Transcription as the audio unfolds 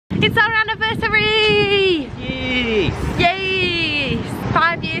It's our anniversary! Yes! Yes!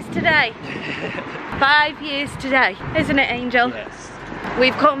 5 years today. 5 years today. Isn't it, Angel? Yes.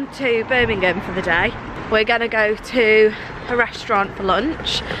 We've come to Birmingham for the day. We're gonna go to a restaurant for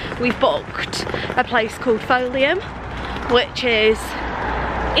lunch. We've booked a place called Folium, which is,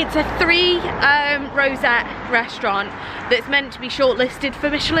 it's a 3 rosette restaurant that's meant to be shortlisted for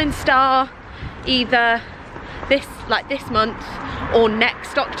Michelin star either this month or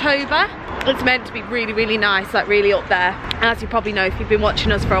next October. It's meant to be really, really nice, like really up there. And as you probably know if you've been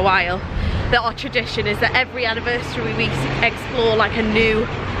watching us for a while, that our tradition is that every anniversary we explore like a new,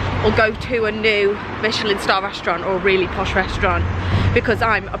 or go to a new Michelin star restaurant or a really posh restaurant, because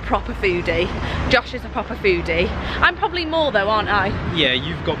I'm a proper foodie. Josh is a proper foodie. I'm probably more though, aren't I? Yeah,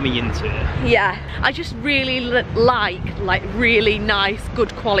 you've got me into it. Yeah, I just really like really nice,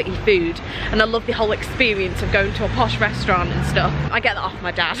 good quality food, and I love the whole experience of going to a posh restaurant and stuff. I get that off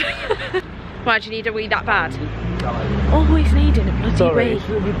my dad. Why do you need a wee that bad? Always needing a bloody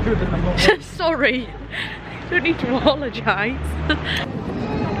wee. Sorry, don't need to apologise.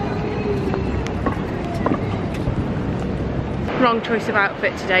 Wrong choice of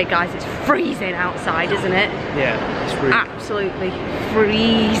outfit today, guys. It's freezing outside, isn't it? Yeah, it's really absolutely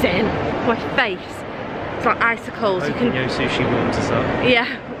freezing. My face, it's like icicles. You can. Yo Sushi warms us up. Yeah,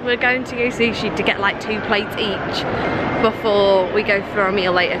 we're going to Yo Sushi to get like 2 plates each before we go for our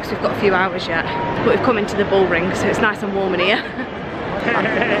meal later, because we've got a few hours yet. But we've come into the bull ring, so it's nice and warm in here.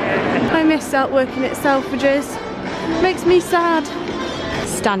 I missed out working at Selfridges. Makes me sad.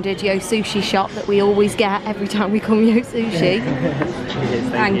 Standard Yo Sushi shop that we always get every time we come Yo Sushi. Cheers,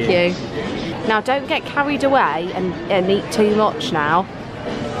 Thank you. Now don't get carried away and eat too much now.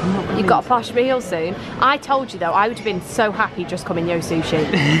 You've got a posh meal soon. I told you though, I would have been so happy just coming Yo Sushi.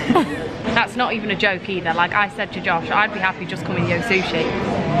 That's not even a joke either. Like I said to Josh, I'd be happy just coming Yo Sushi.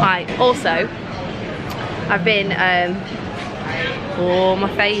 Right, also, I've been, my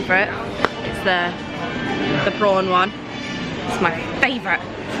favourite, it's the prawn one. It's my favourite.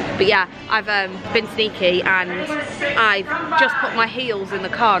 But yeah, I've been sneaky and I've just put my heels in the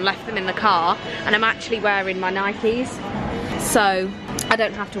car and left them in the car, and I'm actually wearing my Nikes, so I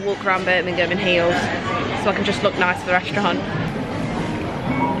don't have to walk around Birmingham in heels, so I can just look nice for the restaurant.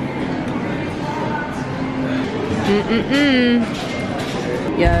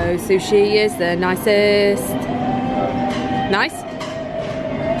 Yo Sushi is the nicest. Nice?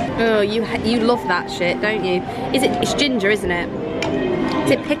 Oh, you love that shit, don't you? It's ginger, isn't it?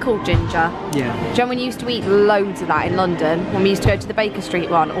 Is it pickled ginger? Yeah. Do you know when you used to eat loads of that in London? When we used to go to the Baker Street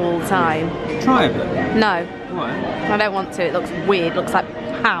one all the time? Try it. No. Why? I don't want to, it looks weird, it looks like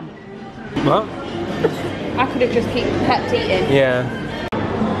ham. What? I could have just kept eating. Yeah.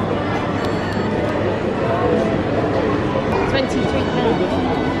 23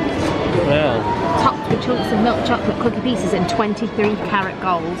 pounds. Wow. Topped with chunks of milk chocolate cookie pieces and 23 karat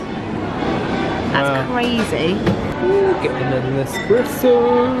gold. That's crazy. Ooh, getting an espresso.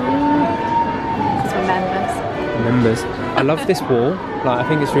 Because we're members. Members. I love this wall. Like, I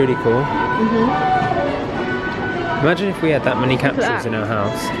think it's really cool. Imagine if we had that many capsules in our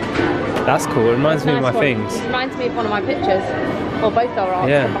house. That's cool. It reminds me of my things. It reminds me of one of my pictures. Or both are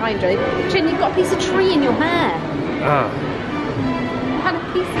ours combined, really. Chin, you've got a piece of tree in your hair. Ah. You had a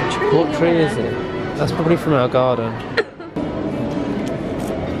piece of tree in your hair. What tree is it? That's probably from our garden.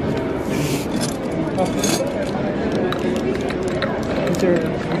 Is there a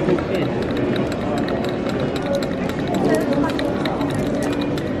big bin?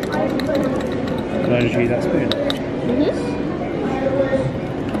 Can I just use that spoon?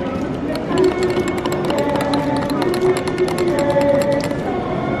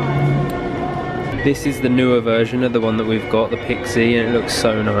 This is the newer version of the one that we've got, the Pixie, and it looks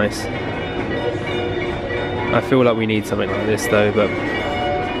so nice. I feel like we need something like this though, but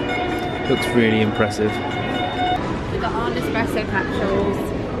it looks really impressive. We've got our Nespresso capsules.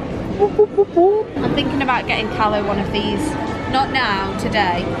 I'm thinking about getting Callow one of these. Not now,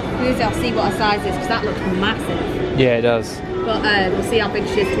 today. Usually I'll see what her size is, because that looks massive. Yeah, it does. But we'll see how big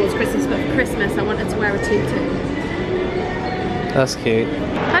she is towards Christmas. But for Christmas, I want her to wear a tutu. That's cute.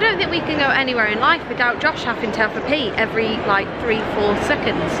 I don't think we can go anywhere in life without Josh having to have a pee every like 3-4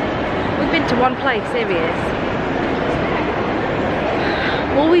 seconds. We've been to one place, serious.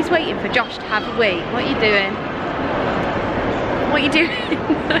 Always waiting for Josh to have a wee. What are you doing? What are you doing?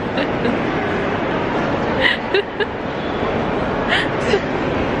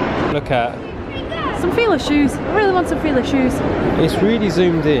 Look at. Some feeler shoes. I really want some feeler shoes. It's really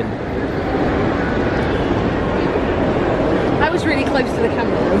zoomed in. I was really close to the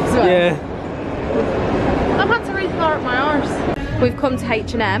camera as well. Yeah. I've had to really far up my arse. We've come to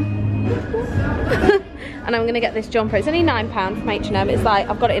H&M. And I'm gonna get this jumper. It's only £9 from H&M. It's like,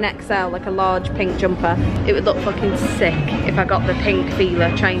 I've got it in XL, like a large pink jumper. It would look fucking sick if I got the pink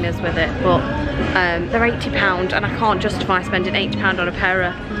feeler trainers with it, but they're £80 and I can't justify spending £80 on a pair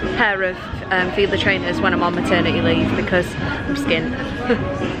of feeler trainers when I'm on maternity leave because I'm skint.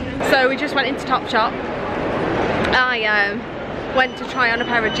 So we just went into Topshop. I went to try on a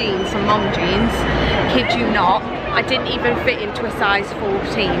pair of jeans, some mom jeans. Kid you not, I didn't even fit into a size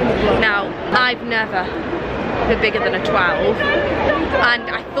 14. Now, I've never been bigger than a 12, and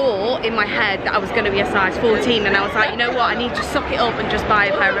I thought in my head that I was going to be a size 14, and I was like, you know what, I need to suck it up and just buy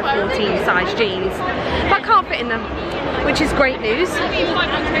a pair of 14 size jeans. But I can't fit in them, which is great news.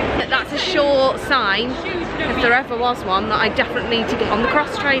 That's a sure sign, if there ever was one, that I definitely need to get on the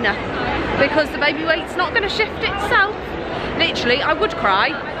cross trainer, because the baby weight's not going to shift itself. Literally, I would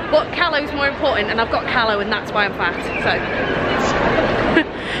cry, but calo's more important, and I've got calo, and that's why I'm fat, so.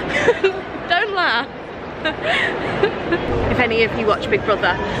 Don't laugh. If any of you watch Big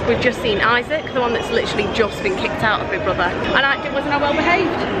Brother, we've just seen Isaac, the one that's literally just been kicked out of Big Brother. And wasn't I well behaved?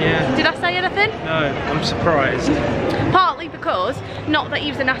 Yeah. Did I say anything? No, I'm surprised. Partly because, not that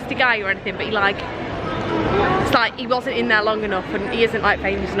he was a nasty guy or anything, but it's like he wasn't in there long enough, and he isn't like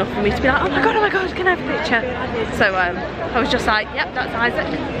famous enough for me to be like, oh my god, can I have a picture? So I was just like, yep, that's Isaac.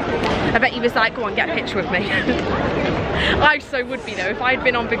 I bet he was like, go on, get a picture with me. I so would be though, if I had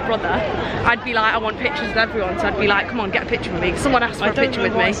been on Big Brother, I'd be like, I want pictures of everyone, so I'd be like, come on, get a picture with me. Someone asked for a picture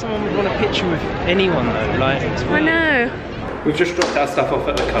with me. I don't know why someone would want a picture with anyone though, like, it's weird. I know. We've just dropped our stuff off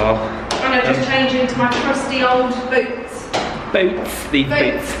at the car. And I just changed into my trusty old boots. These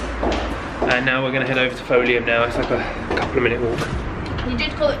boots. And now we're going to head over to Folium now. It's like a couple of minute walk. You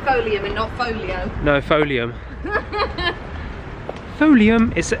did call it Folium and not Folio. No, Folium.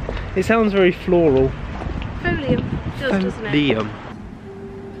 Folium, it sounds very floral. Folium, doesn't it? Folium.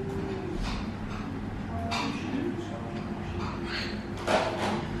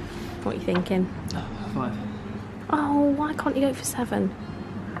 What are you thinking? 5. Oh, why can't you go for 7?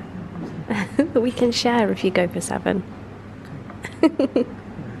 We can share if you go for 7.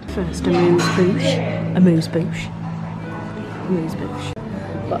 First, a moose boosh.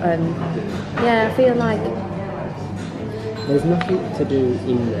 But yeah, I feel like there's nothing to do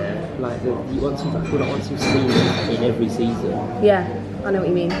in there. Like once you've seen it in every season. Yeah, I know what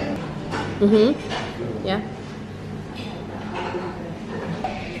you mean. Yeah.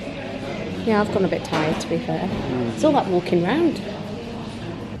 Yeah, I've gone a bit tired, to be fair. It's all that walking round.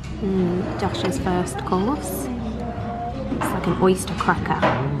 Josh's first course. It's like an oyster cracker.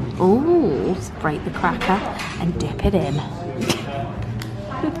 Oh, just break the cracker and dip it in.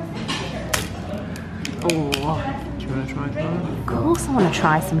 Oh. Do you want to try some? Of course I want to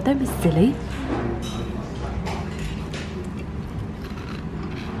try some. Don't be silly.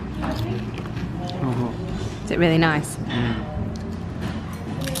 Is it really nice?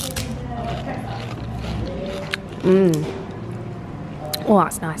 Oh,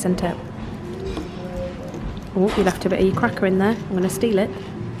 that's nice, isn't it? Oh, you left a bit of your cracker in there. I'm going to steal it.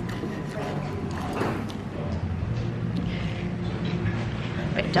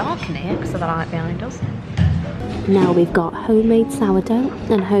 A bit dark in here because of the light behind us. Now we've got homemade sourdough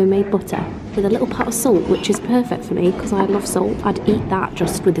and homemade butter with a little pot of salt, which is perfect for me because I love salt. I'd eat that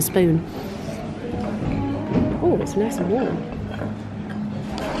just with a spoon. Oh, it's nice and warm.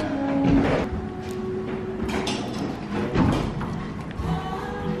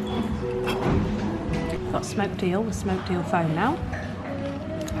 Got smoked eel with smoked eel foam now.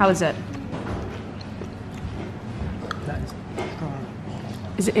 How is it? That is dry.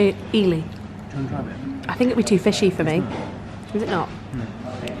 Is it eely? Do you want to try it? I think it'd be too fishy for me. Is it not? No.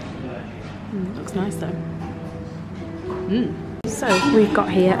 Looks nice though. So we've got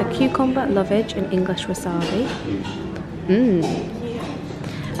here a cucumber, lovage and English wasabi. And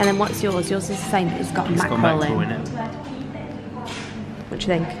then what's yours? Yours is the same, but it's got mackerel in it. What do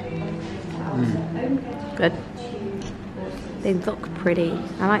you think? Good. They look pretty.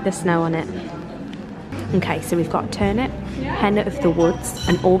 I like the snow on it. Okay, so we've got turnip, henna of the woods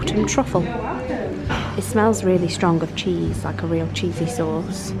and autumn truffle. It smells really strong of cheese, like a real cheesy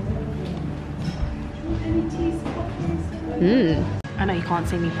sauce. I know you can't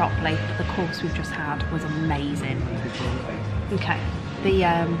see me properly, but the course we've just had was amazing. Okay, the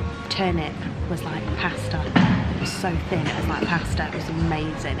turnip was like pasta. It was so thin, it was like pasta. It was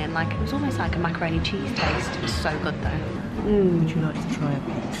amazing, and like it was almost like a macaroni cheese taste. It was so good though. Would you like to try a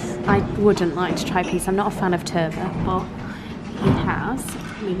piece? I wouldn't like to try a piece. I'm not a fan of turbot, but it has.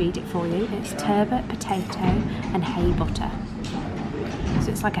 Let me read it for you. It's turbot, potato, and hay butter. So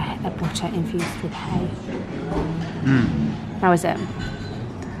it's like a butter infused with hay. How is it?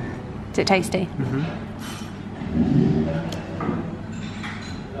 Is it tasty?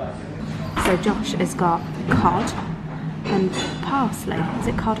 So Josh has got cod and parsley. Is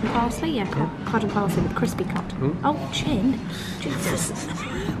it cod and parsley? Yeah, cod and parsley with crispy cod. Oh, chin. Jesus.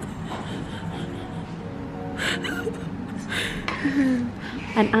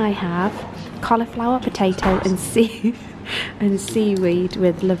 And I have cauliflower, potato and seaweed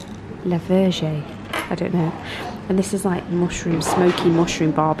with la verge. I don't know. And this is like mushroom, smoky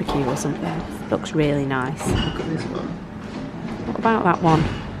mushroom barbecue or something. Looks really nice. Look at this one. What about that one?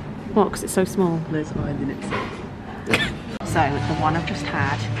 What, because it's so small? There's iron in itself. So the one I've just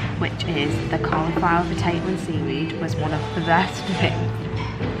had, which is the cauliflower, potato and seaweed, was one of the best things.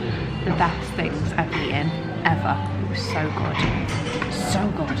 The best things I've eaten ever. It was so good. So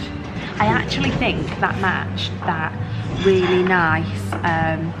good. I actually think that matched that really nice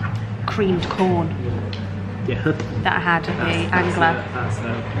creamed corn that I had at the Angler. That's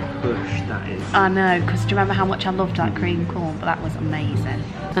a push, that is. I know, because do you remember how much I loved that creamed corn? But that was amazing.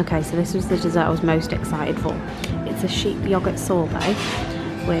 Okay, so this was the dessert I was most excited for. It's a sheep yoghurt sorbet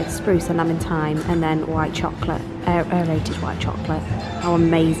with spruce and lemon thyme and then white chocolate, aerated white chocolate. How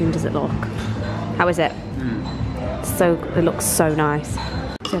amazing does it look? How is it? So, it looks so nice.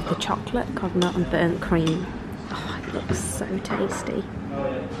 So the chocolate, coconut and burnt cream. Oh, it looks so tasty.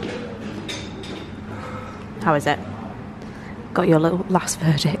 How is it? Got your little last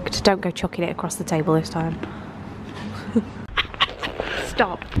verdict. Don't go chucking it across the table this time.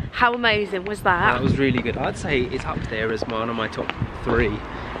 Stop. How amazing was that? That was really good. I'd say it's up there as one of my top 3.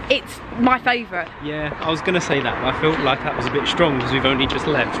 It's my favourite. Yeah, I was going to say that. I felt like that was a bit strong because we've only just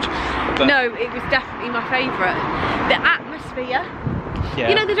left. But no, it was definitely my favourite. The atmosphere. yeah.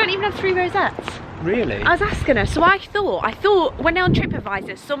 You know, they don't even have 3 rosettes. Really? I was asking her, so I thought when on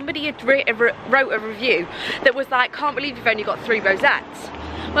TripAdvisor somebody had wrote a review that was like, can't believe you've only got 3 rosettes.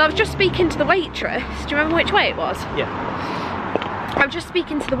 Well, I was just speaking to the waitress. Do you remember which way it was? Yeah. I was just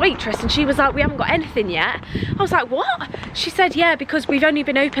speaking to the waitress and she was like, we haven't got anything yet. I was like, what? She said, yeah, because we've only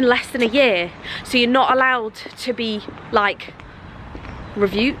been open less than a year, so you're not allowed to be like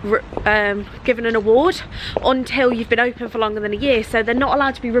given an award until you've been open for longer than a year, so they're not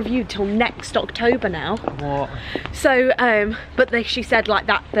allowed to be reviewed till next October now. What? So but she said like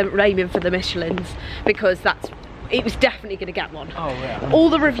that they're aiming for the Michelins because it was definitely going to get one. Oh yeah. All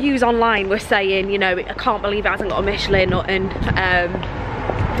the reviews online were saying, you know, I can't believe it hasn't got a Michelin, and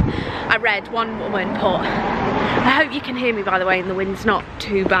I read one woman put, I hope you can hear me by the way and the wind's not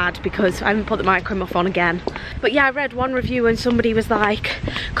too bad because I haven't put the microphone off on again. But yeah, I read one review and somebody was like,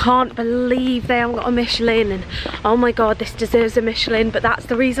 can't believe they haven't got a Michelin and oh my god, this deserves a Michelin, but that's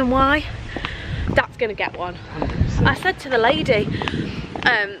the reason why. That's gonna get one. 100%. I said to the lady,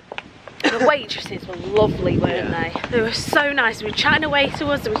 the waitresses were lovely, weren't they? They were so nice. They were chatting away to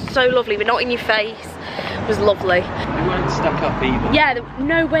us. They were so lovely. We're not in your face. It was lovely. They weren't stuck up either. Yeah, they were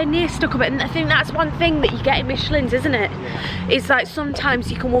nowhere near stuck up. And I think that's one thing that you get in Michelin's, isn't it? Yeah. It's like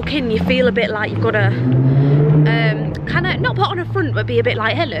sometimes you can walk in and you feel a bit like you've got to kind of not put on a front, but be a bit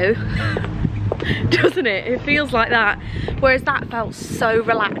like, hello. Doesn't it? It feels like that. Whereas that felt so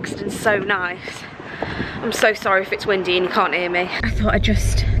relaxed and so nice. I'm so sorry if it's windy and you can't hear me. I thought I'd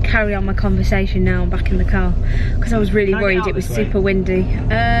just carry on my conversation now. I'm back in the car because I was really worried it was super windy.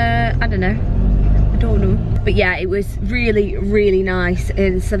 I don't know. I don't know. But yeah, it was really, really nice.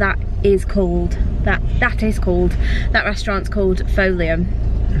 And so that restaurant's called Folium.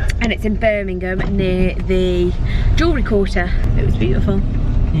 And it's in Birmingham near the Jewellery Quarter. It was beautiful.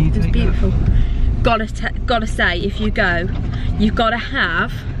 It was beautiful. Gotta say, if you go, you've got to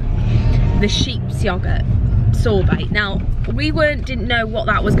have the sheep's yogurt sorbet. Now we didn't know what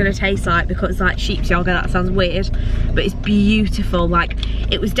that was going to taste like because like sheep's yogurt, that sounds weird, but it's beautiful. Like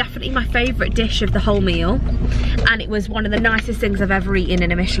it was definitely my favourite dish of the whole meal, and it was one of the nicest things I've ever eaten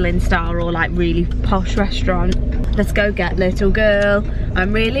in a Michelin star or like really posh restaurant. Let's go get little girl.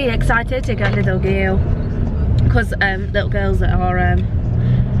 I'm really excited to get little girl because little girl's that are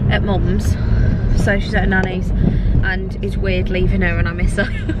at mum's, so she's at nanny's, and it's weird leaving her and I miss her.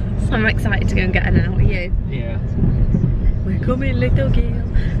 So I'm excited to go and get her now. Are you? Yeah. We're coming, little girl,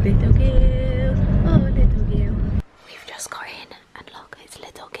 little girl.